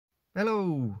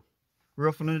Hello, we're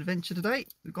off on an adventure today.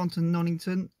 We've gone to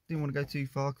Nonnington. Didn't want to go too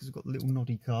far because we've got the little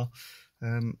noddy car.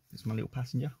 It's my little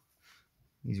passenger.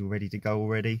 He's all ready to go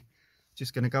already.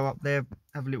 Just going to go up there,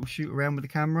 have a little shoot around with the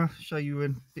camera, show you a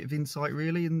bit of insight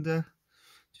really, and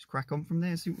just crack on from there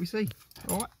and see what we see.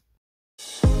 All right.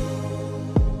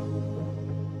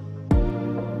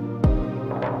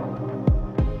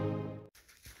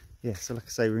 Yeah, so like I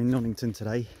say, we're in Nonnington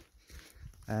today.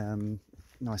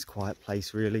 Nice quiet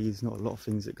place really. There's not a lot of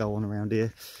things that go on around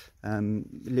here. A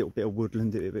little bit of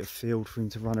woodland, a little bit of field for him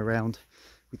to run around.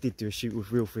 We did do a shoot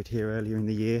with Wilfred here earlier in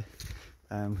the year,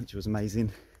 which was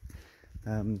amazing.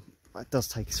 It does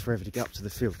take us forever to get up to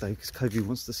the field though, because Kobe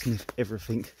wants to sniff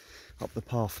everything up the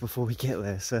path before we get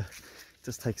there, so it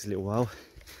does take us a little while.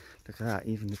 Look at that,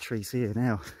 even the trees here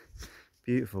now,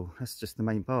 beautiful. That's just the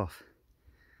main path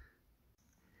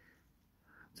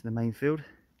to the main field.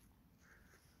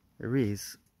 There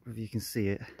is, if you can see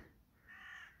it,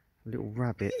 a little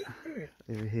rabbit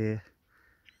over here.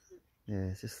 Yeah,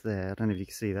 it's just there. I don't know if you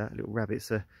can see that little rabbit.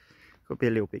 So got to be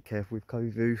a little bit careful with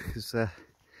Kovu, because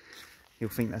he'll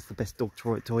think that's the best dog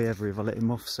toy ever if I let him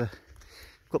off. So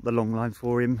got the long line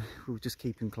for him. We'll just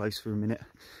keep him close for a minute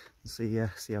and see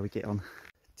how we get on.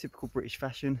 Typical British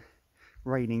fashion.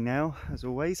 Raining now, as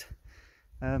always.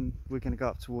 We're going to go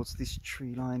up towards this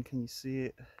tree line. Can you see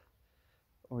it?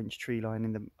 Orange tree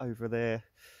line over there.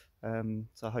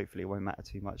 So hopefully it won't matter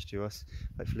too much to us.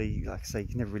 Hopefully, like I say, you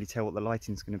can never really tell what the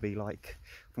lighting's going to be like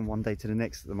from one day to the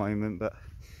next at the moment, but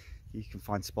you can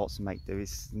find spots and make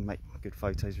good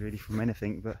photos really from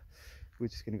anything. But we're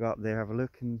just going to go up there, have a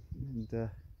look, and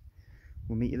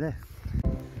we'll meet you there.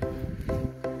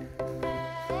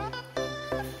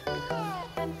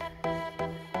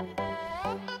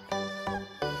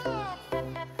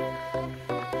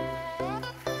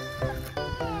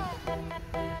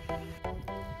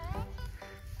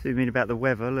 2 minutes about the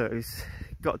weather. Look, it's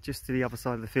got just to the other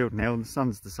side of the field now and the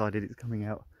sun's decided it's coming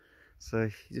out, so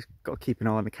you just got to keep an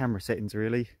eye on the camera settings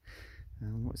really.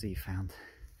 What's he found?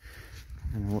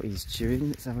 I don't know what he's chewing.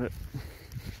 Let's have a look.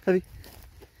 Kobe.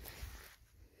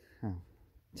 Oh,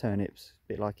 turnips,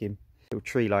 a bit like him. Little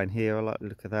tree line here, I like the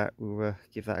look of that. We'll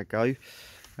give that a go.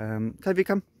 Kobe,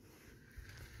 come.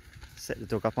 Set the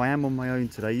dog up. I am on my own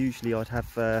today. Usually I'd have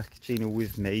Kachina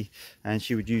with me and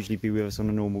she would usually be with us on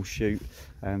a normal shoot.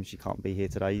 She can't be here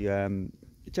today.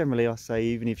 Generally I say,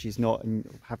 even if she's not, and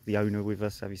have the owner with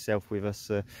us, have yourself with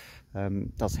us,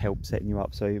 does help setting you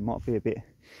up. So it might be a bit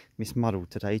mismuddled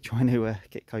today trying to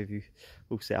get Kovu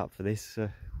all set up for this.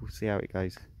 We'll see how it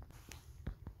goes.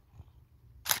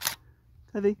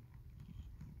 Kovu,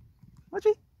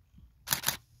 Margie.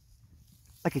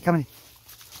 Okay, come in.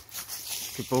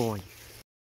 Good boy.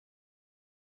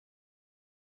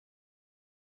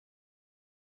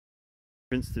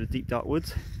 Entrance to the deep dark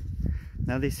woods.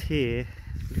 Now this here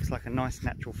looks like a nice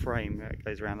natural frame that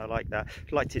goes around. I like that.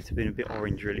 I liked it to be a bit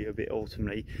orange really, a bit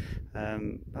autumnally.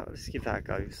 But let's give that a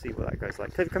go, see what that goes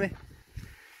like. Kobe, come here.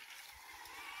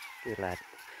 Good lad.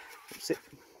 Sit.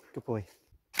 Good boy.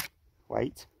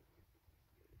 Wait.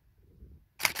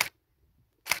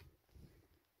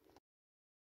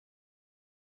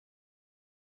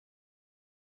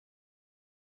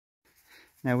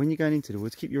 Now when you're going into the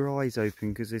woods, keep your eyes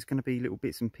open, because there's going to be little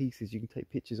bits and pieces you can take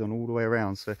pictures on all the way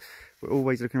around. So we're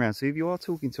always looking around. So if you are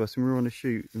talking to us and we're on a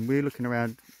shoot and we're looking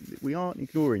around, we aren't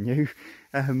ignoring you.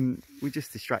 We're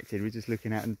just distracted. We're just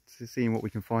looking at and seeing what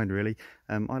we can find really.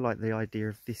 I like the idea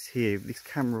of this here. This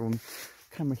camera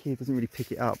here doesn't really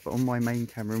pick it up, but on my main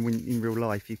camera and when in real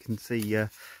life you can see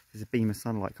there's a beam of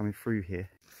sunlight coming through here.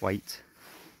 Wait.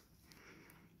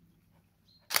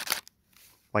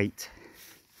 Wait.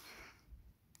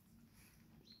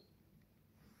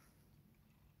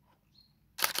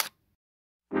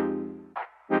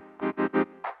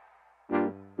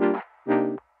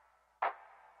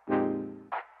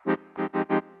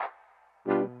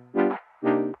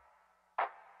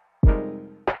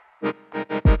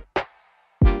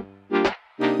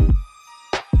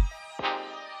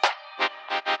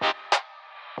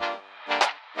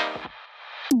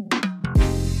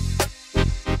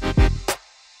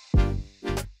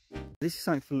 This is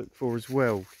something to look for as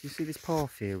well. You see this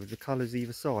path here with the colours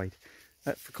either side?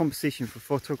 For composition, for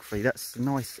photography, that's a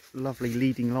nice, lovely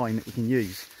leading line that we can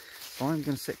use. So I'm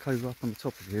going to set Kovu up on the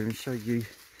top of here and show you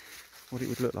what it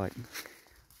would look like.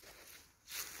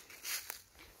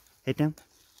 Head down.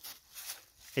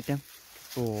 Head down.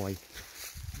 Good boy.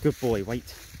 Good boy,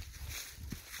 wait.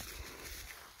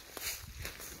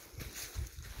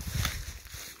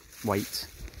 Wait.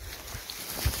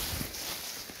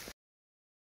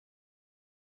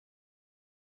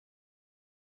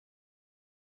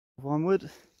 One wood.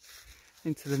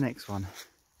 into the next one.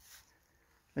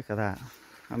 Look at that.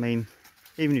 I mean,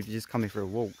 even if you're just coming for a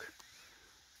walk,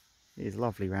 it is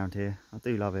lovely around here. I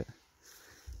do love it.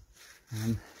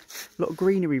 A lot of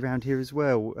greenery around here as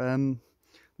well. A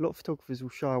lot of photographers will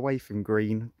shy away from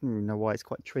green. I don't know why. It's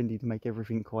quite trendy to make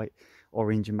everything quite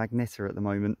orange and magenta at the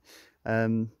moment.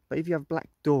 But if you have black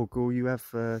dog, or you have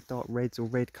dark reds or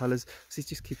red colours, so it's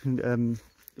just keeping a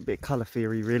bit of colour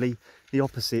theory really. The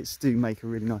opposites do make a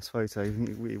really nice photo.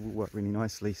 It will work really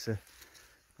nicely. So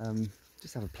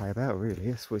just have a play about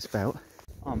really, that's what it's about.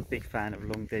 I'm a big fan of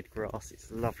long dead grass.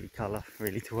 It's a lovely colour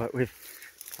really to work with.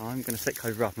 I'm going to set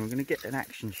Cobra up and we're going to get an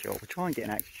action shot. We'll try and get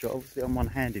an action shot. Obviously I'm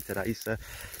one-handed today, so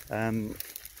I'm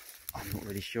not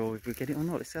really sure if we'll get it or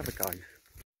not. Let's have a go.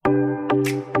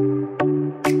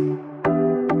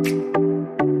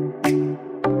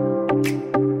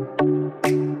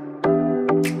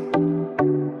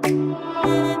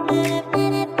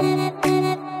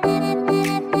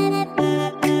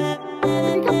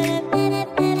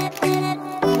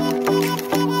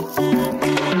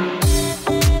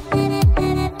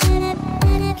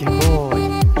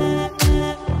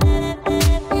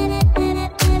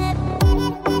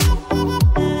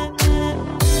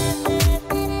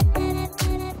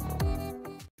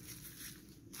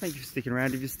 Thank you for sticking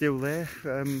around if you're still there.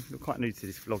 We're quite new to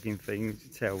this vlogging thing, you can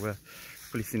tell. We're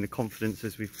probably seeing the confidence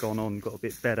as we've gone on, got a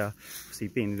bit better. Obviously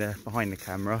being there behind the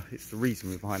camera, it's the reason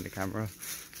we're behind the camera.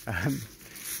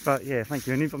 But yeah, thank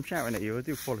you. And if I'm shouting at you, I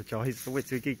do apologise. I went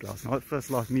to a gig last night, first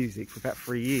live music for about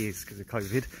 3 years because of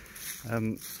COVID.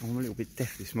 So I'm a little bit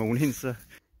deaf this morning, so.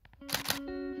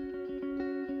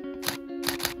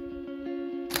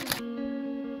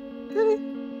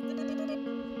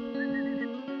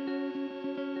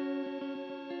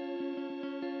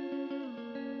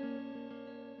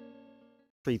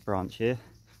 Tree branch here.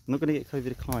 I'm not going to get Covey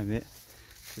to climb it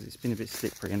because it's been a bit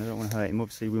slippery and I don't want to hurt him.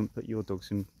 Obviously we wouldn't put your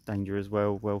dogs in danger as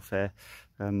well, welfare.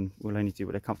 We'll only do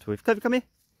what they're comfortable with. Covey, come here.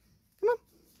 Come on.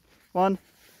 1,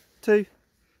 2,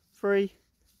 3,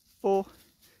 4,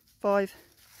 5.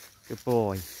 Good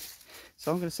boy.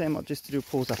 So I'm going to set him up just to do a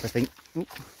pause up, I think. Ooh.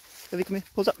 Covey, come here.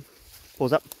 Pause up.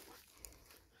 Pause up.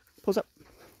 Pause up.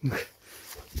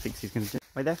 He thinks he's going to do it.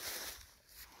 Wait there.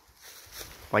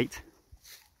 Wait.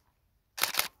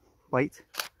 Wait.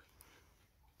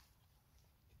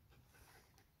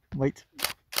 Wait.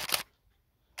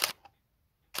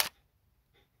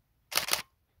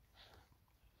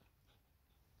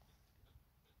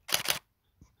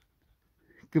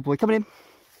 Good boy, coming in.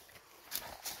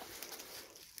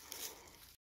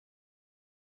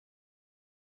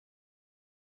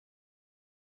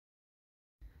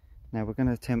 Now we're going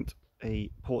to attempt a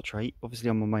portrait. Obviously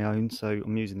I'm on my own, so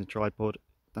I'm using the tripod.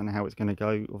 Don't know how it's going to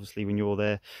go. Obviously when you're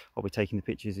there I'll be taking the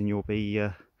pictures and you'll be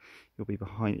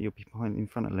behind in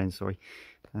front of the lens, sorry.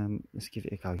 Let's give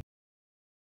it a go.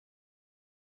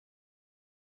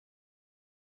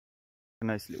 A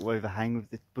nice little overhang with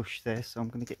the bush there, so I'm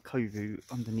going to get Kovu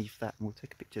underneath that and we'll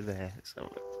take a picture there. So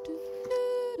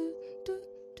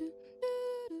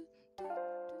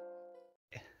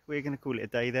we're going to call it a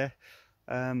day there.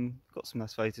 Got some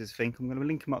nice photos I think. I'm going to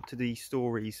link them up to the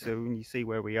stories so when you see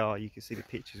where we are you can see the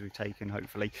pictures we've taken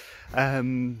hopefully. A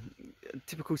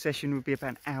typical session would be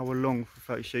about an hour long for a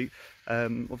photo shoot.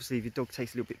 Obviously if your dog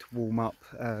takes a little bit to warm up,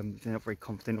 they're not very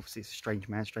confident. Obviously it's a strange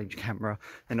man, strange camera,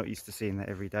 they're not used to seeing that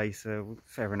every day, so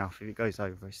fair enough. If it goes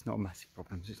over it's not a massive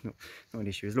problem, it's not an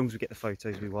issue as long as we get the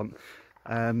photos we want.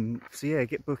 So yeah,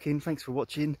 get booking. Thanks for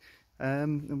watching,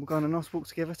 and we'll go on a nice walk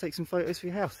together, take some photos for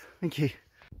your house. Thank you.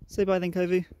 Say bye then,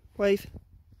 Kovu. Wave.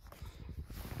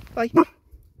 Bye.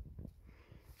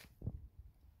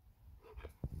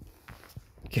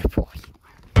 Good boy.